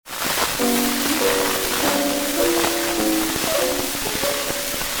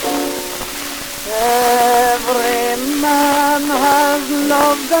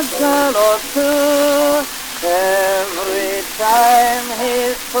loved a girl or two. Every time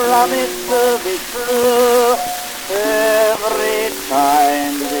he's promised to be true. Every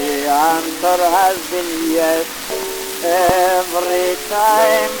time the answer has been yes. Every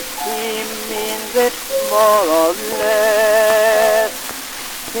time he means it more or less.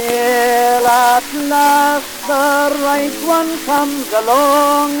 Till at last the right one comes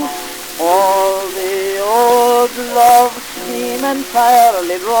along. All the old love seem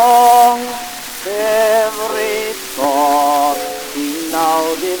entirely wrong. Every thought he now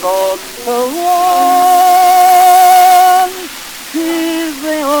devotes to one. She's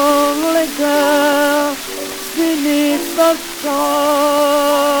the only girl beneath the sun.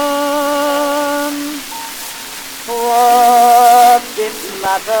 What's it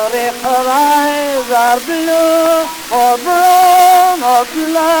matter if her eyes are blue, or brown, or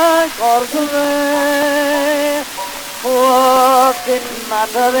black, or grey? What's it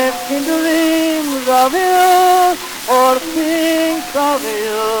matter if she dreams of you, or thinks of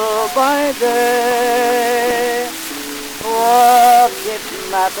you by day? What's it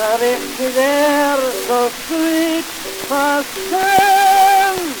matter if she's there so sweet, as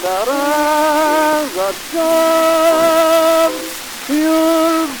tender as a dove?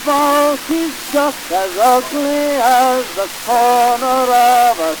 You'll vow she's just as ugly as the corner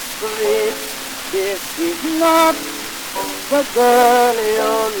of a street, if she's not the girl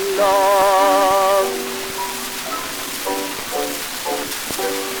you love.